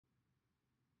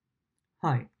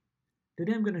Hi,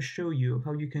 today I'm going to show you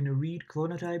how you can read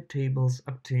clonotype tables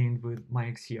obtained with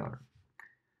MiXCR.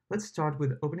 Let's start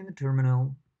with opening the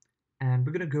terminal, and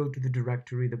we're going to go to the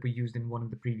directory that we used in one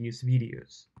of the previous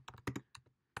videos.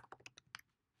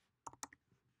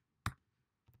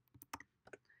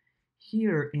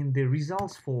 Here in the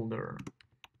results folder,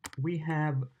 we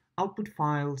have output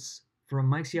files from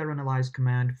MiXCR analyze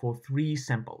command for 3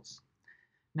 samples.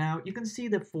 Now you can see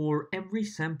that for every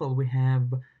sample we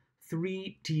have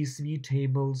 3 TSV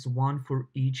tables, one for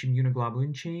each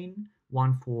immunoglobulin chain,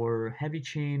 one for heavy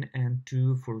chain, and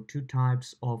 2 for 2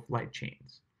 types of light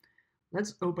chains.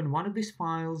 Let's open one of these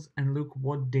files and look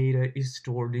what data is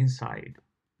stored inside.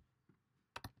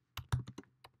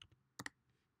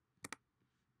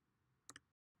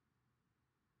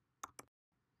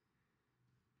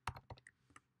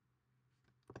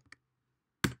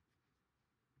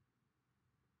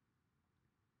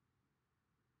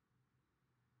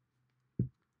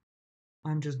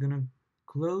 I'm just gonna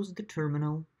close the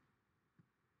terminal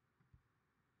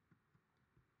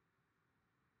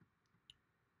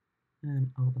and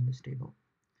open this table.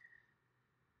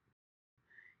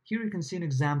 Here you can see an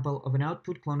example of an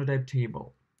output clonotype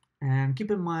table. And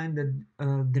keep in mind that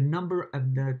the number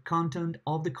of the content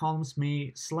of the columns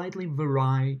may slightly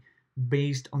vary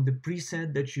based on the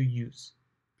preset that you use.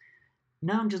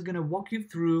 Now I'm just going to walk you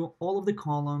through all of the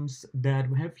columns that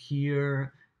we have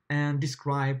here and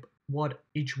describe what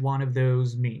each one of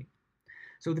those mean.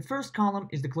 So the first column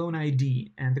is the clone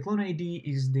ID, and the clone ID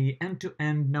is the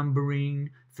end-to-end numbering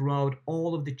throughout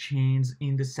all of the chains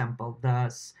in the sample.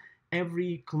 Thus,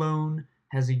 every clone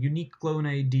has a unique clone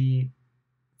ID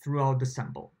throughout the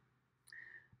sample.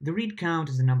 The read count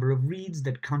is the number of reads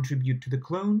that contribute to the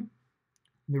clone.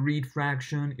 The read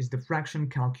fraction is the fraction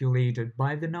calculated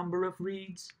by the number of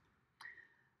reads.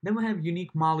 Then we have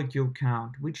unique molecule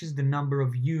count, which is the number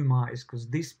of UMIs, because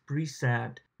this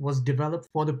preset was developed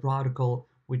for the protocol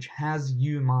which has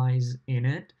UMIs in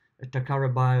it, a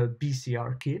Takara Bio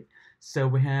BCR kit. So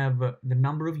we have the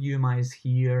number of UMIs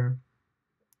here.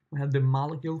 We have the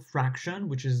molecule fraction,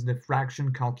 which is the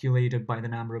fraction calculated by the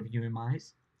number of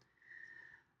UMIs.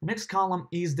 The next column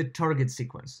is the target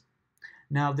sequence.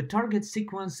 Now, the target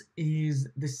sequence is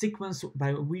the sequence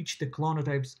by which the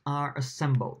clonotypes are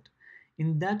assembled.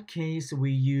 In that case,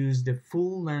 we use the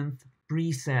full-length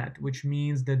preset, which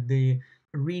means that the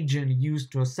region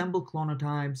used to assemble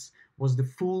clonotypes was the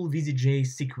full VZJ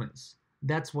sequence.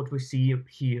 That's what we see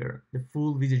here, the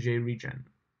full VZJ region.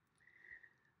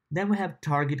 Then we have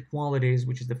target qualities,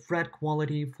 which is the FRET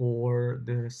quality for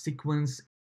the sequence.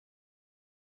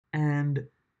 And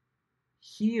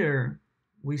here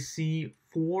we see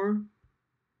 4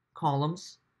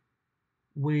 columns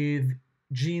with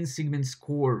gene segment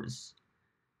scores.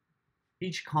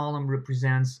 Each column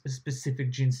represents a specific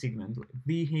gene segment, like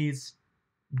V hits,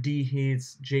 D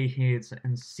hits, J hits,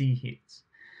 and C hits.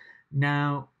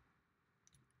 Now,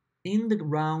 in the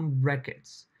round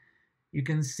brackets, you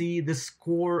can see the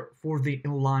score for the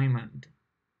alignment.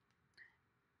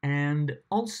 And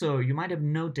also, you might have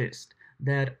noticed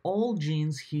that all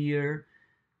genes here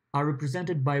are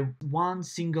represented by one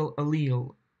single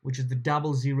allele, which is the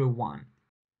 001.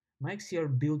 MiXCR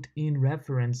built-in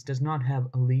reference does not have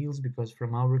alleles because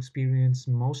from our experience,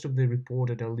 most of the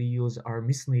reported alleles are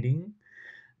misleading.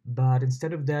 But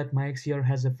instead of that, MiXCR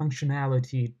has a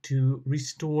functionality to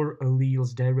restore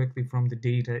alleles directly from the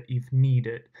data if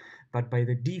needed. But by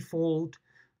the default,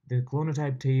 the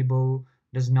clonotype table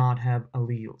does not have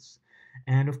alleles.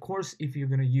 And of course, if you're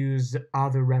going to use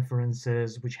other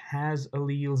references which has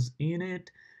alleles in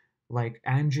it, like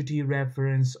MGT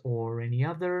reference or any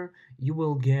other, you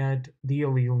will get the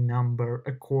allele number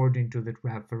according to that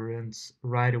reference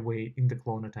right away in the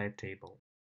clonotype table.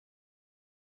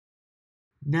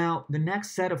 Now, the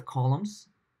next set of columns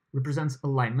represents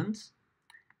alignment,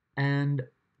 and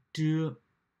to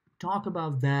talk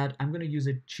about that, I'm going to use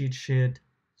a cheat sheet.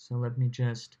 So let me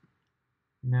just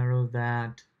narrow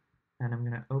that, and I'm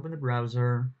going to open the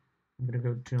browser. I'm going to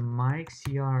go to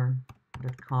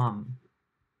MiXCR.com.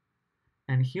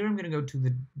 And here I'm going to go to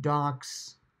the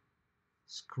docs,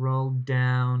 scroll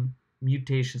down,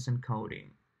 mutations and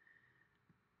coding.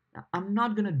 Now, I'm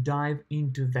not going to dive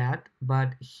into that,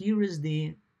 but here is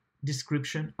the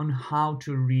description on how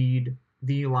to read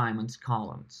the alignments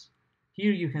columns.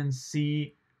 Here you can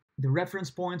see the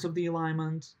reference points of the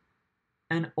alignment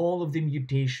and all of the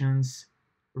mutations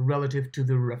relative to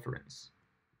the reference.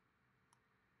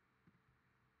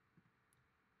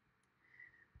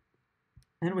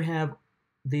 And we have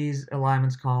these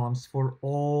alignments columns for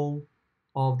all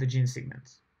of the gene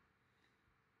segments.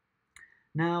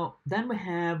 Now, then we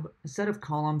have a set of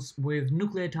columns with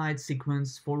nucleotide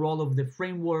sequence for all of the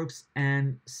frameworks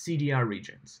and CDR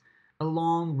regions,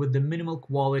 along with the minimal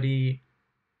quality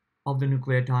of the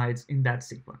nucleotides in that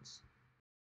sequence.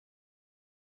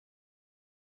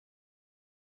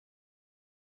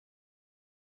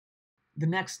 The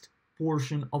next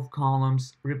portion of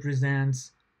columns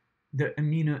represents the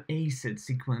amino acid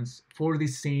sequence for the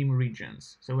same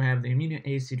regions. So we have the amino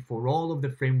acid for all of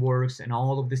the frameworks and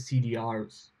all of the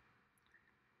CDRs.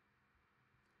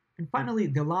 And finally,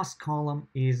 the last column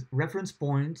is reference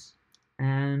points.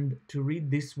 And to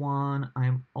read this one,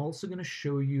 I'm also going to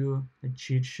show you a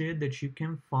cheat sheet that you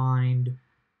can find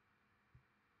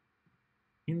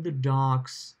in the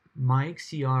docs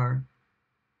MiXCR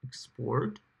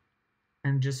export,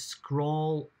 and just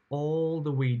scroll all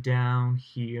the way down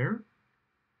here.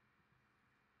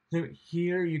 So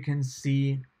here you can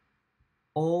see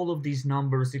all of these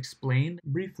numbers explained.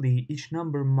 Briefly, each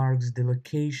number marks the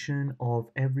location of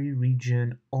every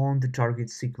region on the target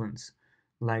sequence,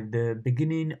 like the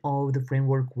beginning of the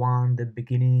framework 1, the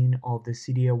beginning of the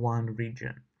CDA1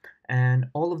 region. And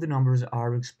all of the numbers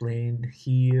are explained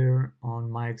here on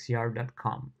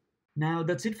mixcr.com. Now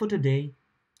that's it for today,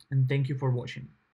 and thank you for watching.